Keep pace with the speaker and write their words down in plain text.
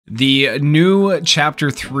The new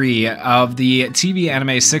Chapter 3 of the TV anime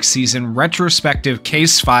 6th season retrospective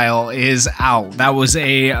case file is out. That was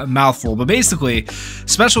a mouthful, but basically,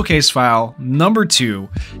 special case file number 2.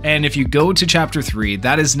 And if you go to Chapter 3,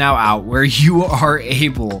 that is now out, where you are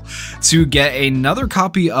able to get another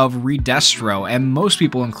copy of Re-Destro. And most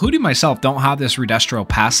people, including myself, don't have this Re-Destro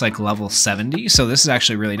past like level 70. So this is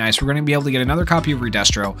actually really nice. We're going to be able to get another copy of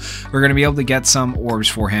Re-Destro. We're going to be able to get some orbs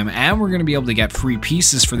for him, and we're going to be able to get free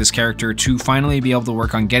pieces for this character to finally be able to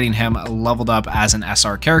work on getting him leveled up as an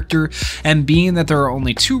SR character. And being that there are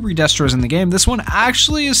only 2 Re-Destros in the game, this one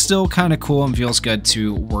actually is still kind of cool and feels good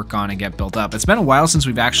to work on and get built up. It's been a while since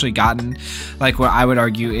we've actually gotten like what I would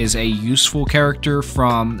argue is a useful character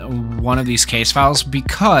from one of these case files,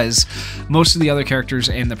 because most of the other characters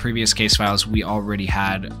in the previous case files we already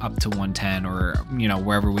had up to 110 or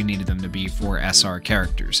wherever we needed them to be for SR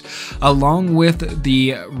characters. Along with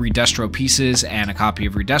the Re-Destro pieces and a copy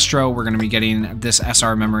of Re-Destro, we're going to be getting this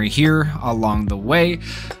SR memory here along the way.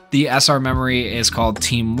 The SR memory is called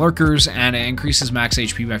Team Lurkers, and it increases max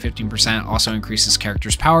HP by 15%, also increases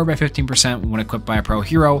character's power by 15% when equipped by a pro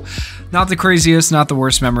hero. Not the craziest, not the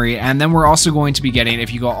worst memory. And then we're also going to be getting,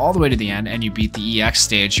 if you go all the way to the end and you beat the EX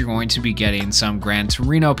stage, you're going to be getting some Gran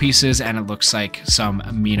Torino pieces, and it looks like some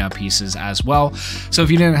Mina pieces as well. So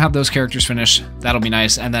if you didn't have those characters finished, that'll be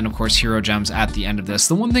nice. And then of course hero gems at the end of this.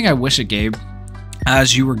 The one thing I wish it gave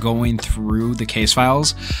as you were going through the case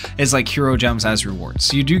files is like hero gems as rewards.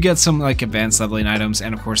 So you do get some like advanced leveling items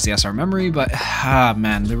and of course the SR memory, but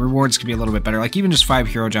man, the rewards could be a little bit better. Like even just 5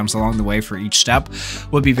 hero gems along the way for each step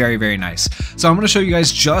would be very, very nice. So I'm going to show you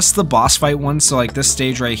guys just the boss fight one. So like this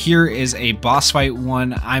stage right here is a boss fight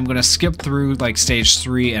one. I'm going to skip through like stage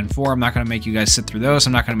 3 and 4. I'm not going to make you guys sit through those.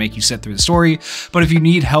 I'm not going to make you sit through the story, but if you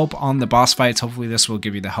need help on the boss fights, hopefully this will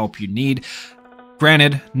give you the help you need.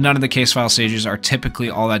 Granted, none of the case file stages are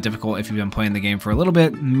typically all that difficult if you've been playing the game for a little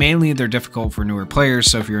bit. Mainly they're difficult for newer players,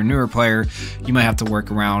 so if you're a newer player, you might have to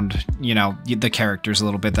work around, the characters a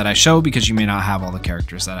little bit that I show, because you may not have all the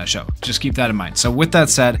characters that I show. Just keep that in mind. So with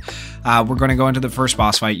that said, we're going to go into the first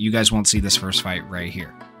boss fight. You guys won't see this first fight right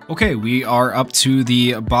here. Okay, we are up to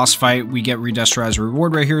the boss fight. We get Re-Destro as a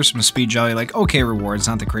reward right here, some speed jelly, like okay rewards,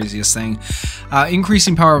 not the craziest thing.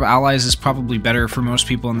 Increasing power of allies is probably better for most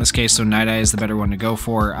people in this case, so Night Eye is the better one to go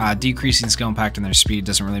for. Decreasing skill impact and their speed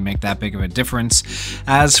doesn't really make that big of a difference.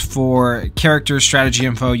 As for character strategy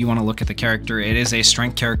info, you want to look at the character. It is a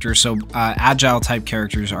strength character, so agile type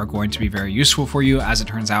characters are going to be very useful for you. As it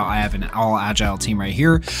turns out, I have an all agile team right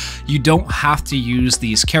here. You don't have to use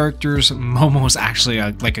these characters. Momo's actually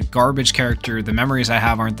like a garbage character. The memories I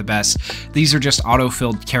have aren't the best. These are just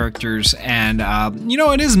auto-filled characters, and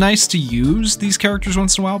it is nice to use these characters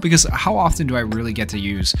once in a while, because how often do I really get to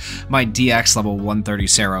use my DX level 130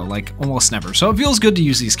 Sero? Like almost never. So it feels good to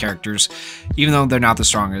use these characters even though they're not the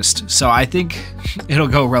strongest. So I think it'll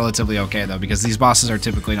go relatively okay though, because these bosses are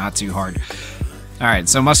typically not too hard. Alright,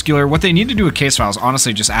 so muscular. What they need to do with case files,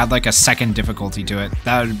 honestly, just add like a second difficulty to it.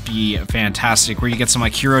 That would be fantastic, where you get some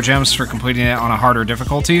like hero gems for completing it on a harder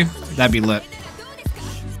difficulty. That'd be lit.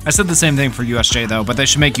 I said the same thing for USJ though, but they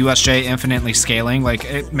should make USJ infinitely scaling,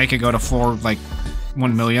 like make it go to floor like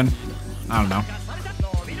 1 million. I don't know.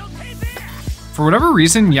 For whatever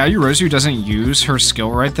reason, Yayorozu doesn't use her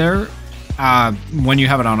skill right there when you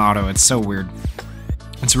have it on auto. It's so weird.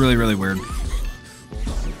 It's really, really weird.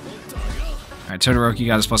 Alright, Todoroki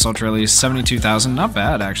got his plus ultra release, 72,000. Not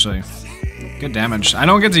bad, actually. Good damage. I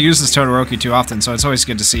don't get to use this Todoroki too often, so it's always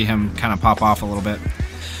good to see him kind of pop off a little bit.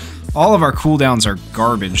 All of our cooldowns are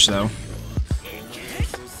garbage, though.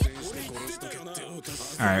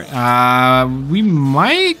 Alright, we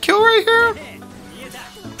might kill right here?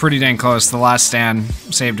 Pretty dang close. The last stand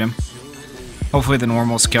saved him. Hopefully the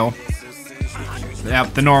normal skill.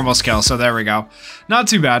 Yep, the normal skill, so there we go. Not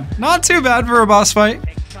too bad. Not too bad for a boss fight.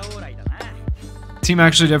 Team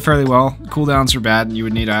actually did fairly well. Cooldowns are bad. You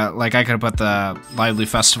would need a, like, I could have put the Lively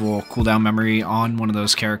Festival cooldown memory on one of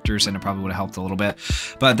those characters and it probably would have helped a little bit.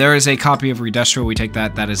 But there is a copy of Re-Destro. We take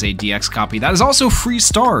that. That is a DX copy. That is also free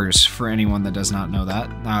stars for anyone that does not know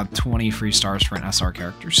that. 20 free stars for an SR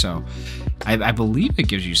character. So I believe it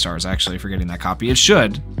gives you stars actually for getting that copy. It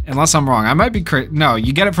should, unless I'm wrong. I might be no,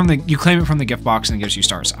 you get it from you claim it from the gift box and it gives you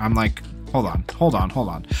stars. I'm like, hold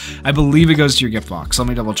on. I believe it goes to your gift box. Let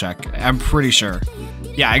me double check. I'm pretty sure.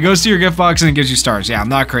 Yeah, it goes to your gift box and it gives you stars. Yeah, I'm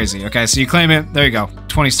not crazy. Okay, so you claim it. There you go.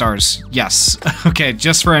 20 stars. Yes. Okay,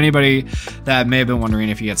 just for anybody that may have been wondering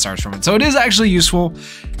if you get stars from it. So it is actually useful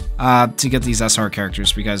to get these SR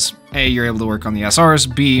characters because A, you're able to work on the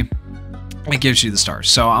SRs. B, it gives you the stars.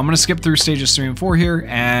 So I'm going to skip through stages 3 and 4 here,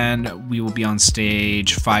 and we will be on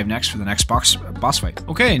stage 5 next for the next boss fight.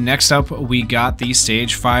 Okay, next up we got the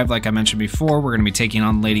stage 5. Like I mentioned before, we're going to be taking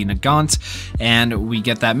on Lady Nagant, and we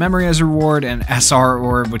get that memory as a reward and SR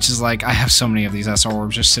orb, which is like, I have so many of these SR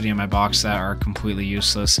orbs just sitting in my box that are completely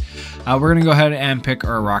useless. We're going to go ahead and pick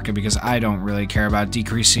our rocket because I don't really care about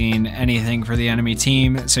decreasing anything for the enemy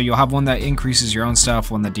team. So you'll have one that increases your own stuff,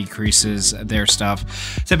 one that decreases their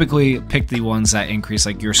stuff. Typically pick the ones that increase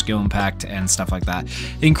like your skill impact and stuff like that.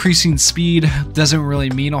 Increasing speed doesn't really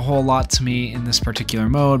mean a whole lot to me in this particular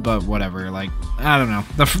mode, but whatever. Like, I don't know.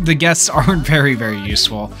 The guests aren't very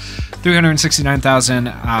useful. 369,000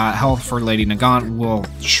 health for Lady Nagant will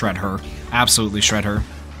shred her. Absolutely shred her.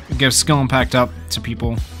 Give skill impact up to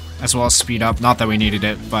people as well as speed up. Not that we needed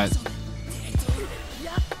it, but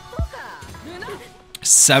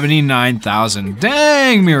 79,000.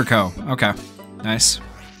 Dang, Mirko. Okay, nice.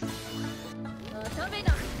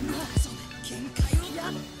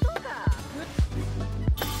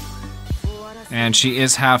 And she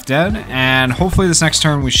is half dead, and hopefully this next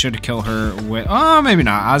turn we should kill her with, oh, maybe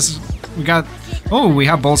not, as we got, oh, we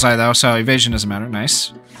have bullseye though, so evasion doesn't matter.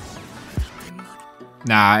 Nice.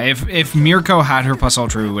 Nah, if Mirko had her plus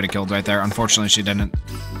ultra, we would have killed right there. Unfortunately, she didn't.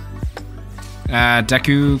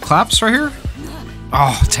 Deku claps right here.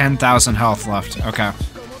 Oh, 10,000 health left. Okay.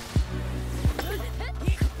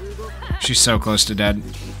 She's so close to dead.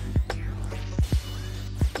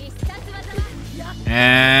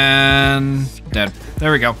 And dead.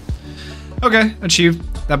 There we go. Okay, achieved.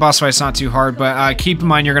 That boss fight's not too hard, but keep in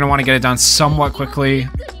mind you're going to want to get it done somewhat quickly.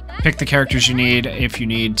 Pick the characters you need if you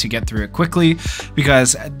need to get through it quickly,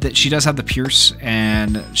 because she does have the Pierce,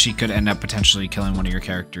 and she could end up potentially killing one of your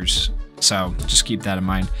characters. So just keep that in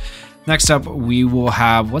mind. Next up, we will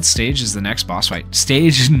have, what stage is the next boss fight?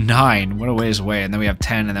 Stage 9, what a ways away, and then we have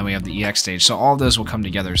 10, and then we have the EX stage. So all of those will come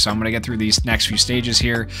together. So I'm going to get through these next few stages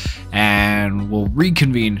here, and we'll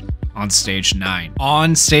reconvene on stage 9.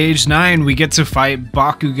 On stage 9, we get to fight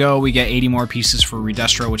Bakugo. We get 80 more pieces for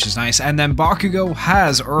Re-Destro, which is nice. And then Bakugo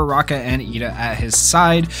has Uraraka and Ida at his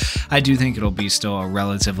side. I do think it'll be still a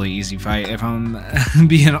relatively easy fight, if I'm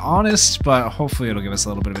being honest, but hopefully it'll give us a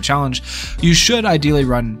little bit of a challenge. You should ideally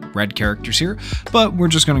run red characters here, but we're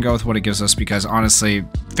just going to go with what it gives us because honestly,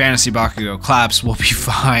 Fantasy Bakugo claps will be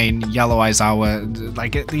fine. Yellow Aizawa,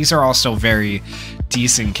 like, these are all still very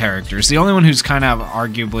decent characters. The only one who's kind of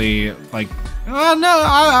arguably like, no,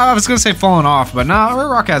 I was gonna say fallen off, but no,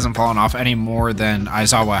 Uraraka hasn't fallen off any more than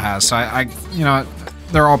Aizawa has. So I you know,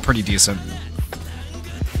 they're all pretty decent.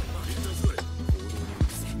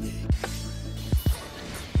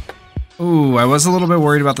 Ooh, I was a little bit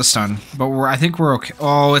worried about the stun, but I think we're okay.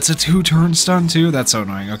 Oh, it's a 2-turn stun too. That's so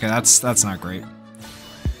annoying. Okay, that's not great.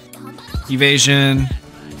 Evasion.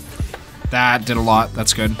 That did a lot.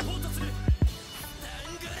 That's good.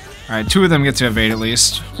 Alright, 2 of them get to evade at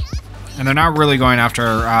least. And they're not really going after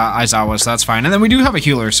Aizawa, so that's fine. And then we do have a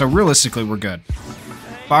healer, so realistically we're good.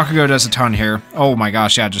 Bakugo does a ton here. Oh my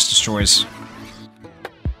gosh, yeah, just destroys.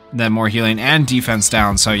 And then more healing and defense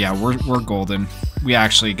down, so yeah, we're golden. We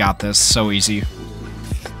actually got this so easy.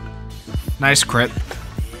 Nice crit.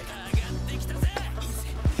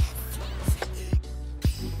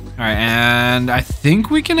 Alright, and I think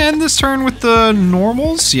we can end this turn with the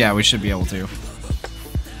normals? Yeah, we should be able to.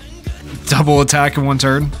 Double attack in 1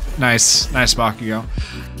 turn. Nice. Nice, Bakugo.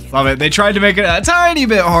 Love it. They tried to make it a tiny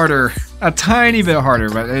bit harder. A tiny bit harder,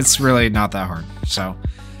 but it's really not that hard. So,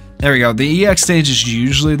 there we go. The EX stage is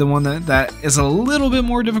usually the one that is a little bit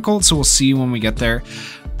more difficult, so we'll see when we get there.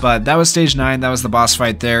 But that was stage 9. That was the boss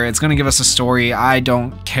fight there. It's going to give us a story. I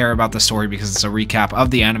don't care about the story because it's a recap of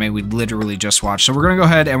the anime we literally just watched. So we're going to go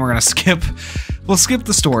ahead and we're going to skip. We'll skip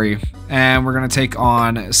the story. And we're going to take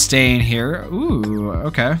on Stain here. Ooh,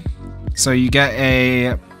 okay. So you get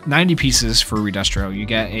a 90 pieces for Re-Destro. You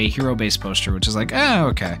get a hero base poster, which is like,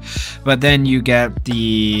 okay. But then you get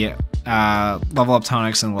the level up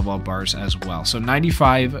tonics and level up bars as well. So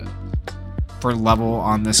 95 for level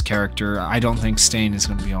on this character. I don't think Stain is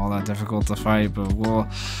going to be all that difficult to fight, but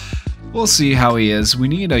we'll see how he is. We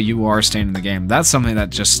need a UR Stain in the game. That's something that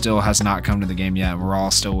just still has not come to the game yet. We're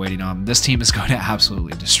all still waiting on. This team is going to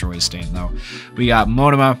absolutely destroy Stain, though. We got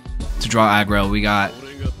Monoma to draw aggro. We got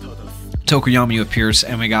Tokoyami with Pierce,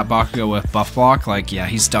 and we got Bakugo with buff block. Like, yeah,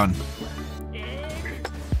 he's done.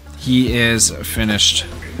 He is finished.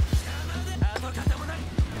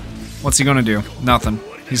 What's he gonna do? Nothing.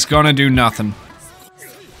 He's gonna do nothing.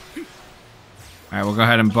 Alright, we'll go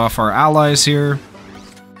ahead and buff our allies here.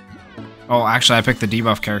 Oh, actually, I picked the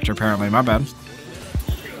debuff character, apparently. My bad.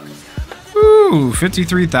 Ooh,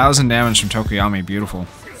 53,000 damage from Tokoyami. Beautiful.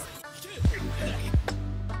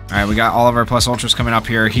 Alright, we got all of our plus ultras coming up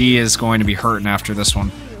here. He is going to be hurting after this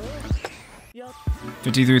one.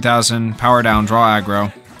 53,000, power down, draw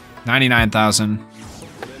aggro. 99,000.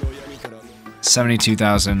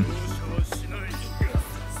 72,000.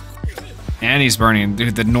 And he's burning.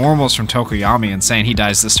 Dude, the normals from Tokoyami insane. He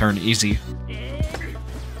dies this turn easy.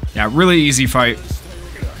 Yeah, really easy fight.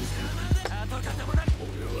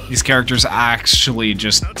 These characters actually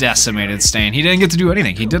just decimated Stain. He didn't get to do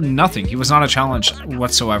anything. He did nothing. He was not a challenge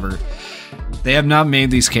whatsoever. They have not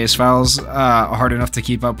made these case files hard enough to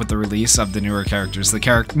keep up with the release of the newer characters.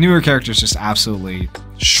 The newer characters just absolutely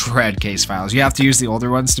shred case files. You have to use the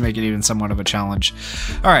older ones to make it even somewhat of a challenge.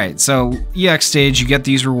 Alright, so EX stage, you get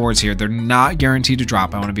these rewards here. They're not guaranteed to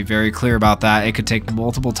drop. I want to be very clear about that. It could take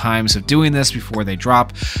multiple times of doing this before they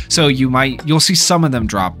drop. So you'll see some of them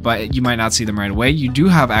drop, but you might not see them right away. You do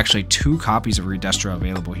have actually 2 copies of Re-Destro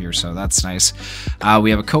available here, so that's nice.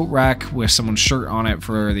 We have a coat rack with someone's shirt on it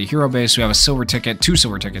for the hero base. We have a silver ticket, 2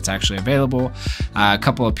 silver tickets actually available, a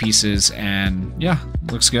couple of pieces, and yeah,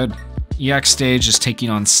 looks good. EX stage is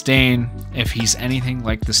taking on Stain. If he's anything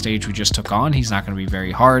like the stage we just took on, he's not going to be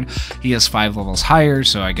very hard. He is 5 levels higher,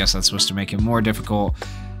 so I guess that's supposed to make him more difficult.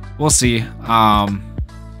 We'll see.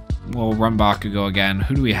 We'll run Bakugo again.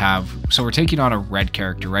 Who do we have? So we're taking on a red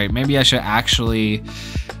character, right? Maybe I should actually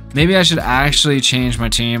change my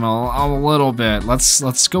team a little bit.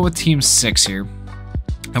 Let's go with Team 6 here.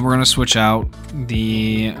 And we're going to switch out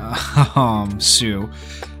the Sue.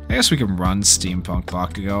 I guess we can run Steampunk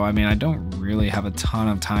Bakugo. I mean, I don't really have a ton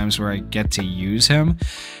of times where I get to use him.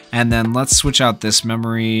 And then let's switch out this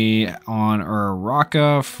memory on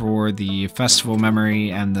Uraraka for the festival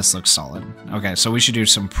memory, and this looks solid. Okay, so we should do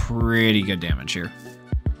some pretty good damage here.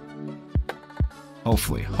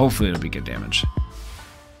 Hopefully it'll be good damage.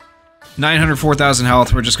 904,000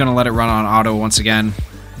 health. We're just going to let it run on auto once again.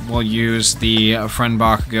 We'll use the friend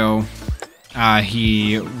Bakugo.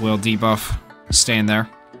 He will debuff, stay in there.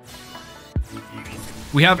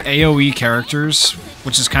 We have AoE characters,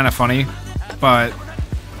 which is kind of funny, but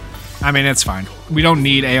I mean, it's fine. We don't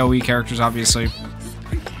need AoE characters, obviously.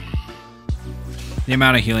 The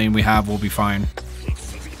amount of healing we have will be fine.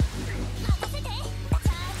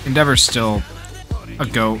 Endeavor's still a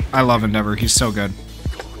goat. I love Endeavor. He's so good.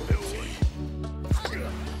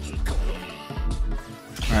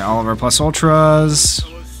 Alright, all of our plus ultras.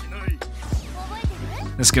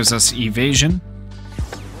 This gives us evasion.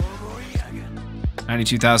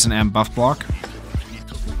 92,000 and buff block.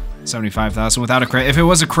 75,000 without a crit. If it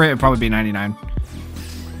was a crit, it'd probably be 99.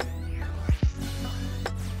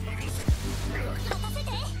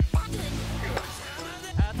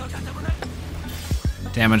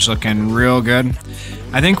 Damage looking real good.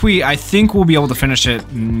 I think we'll be able to finish it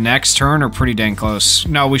next turn, or pretty dang close.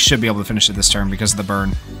 No, we should be able to finish it this turn because of the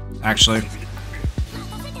burn, actually.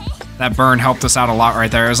 That burn helped us out a lot right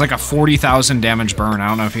there. It was like a 40,000 damage burn. I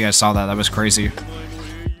don't know if you guys saw that. That was crazy.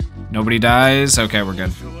 Nobody dies. Okay, we're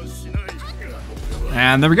good.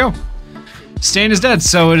 And there we go. Stain is dead,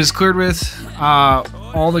 so it is cleared with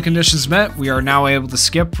all the conditions met. We are now able to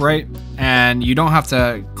skip, right? And you don't have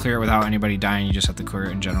to clear it without anybody dying. You just have to clear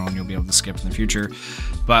it in general, and you'll be able to skip in the future.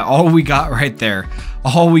 But all we got right there,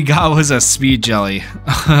 all we got was a speed jelly.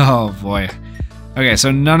 Oh, boy. Okay,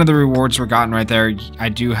 so none of the rewards were gotten right there. I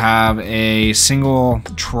do have a single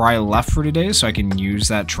try left for today, so I can use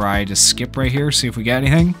that try to skip right here, see if we get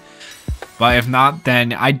anything. But if not,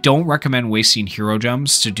 then I don't recommend wasting hero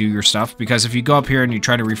gems to do your stuff, because if you go up here and you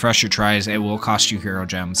try to refresh your tries, it will cost you hero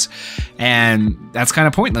gems. And that's kind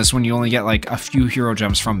of pointless when you only get like a few hero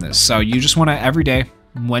gems from this. So you just want to, every day,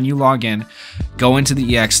 when you log in, go into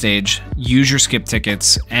the EX stage, use your skip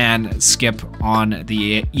tickets, and skip on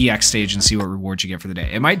the EX stage and see what rewards you get for the day.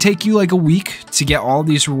 It might take you like a week to get all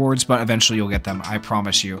these rewards, but eventually you'll get them, I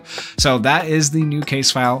promise you. So that is the new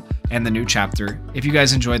case file and the new chapter. If you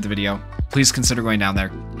guys enjoyed the video, please consider going down there,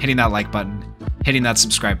 hitting that like button, hitting that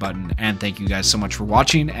subscribe button, and thank you guys so much for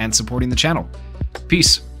watching and supporting the channel.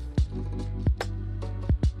 Peace.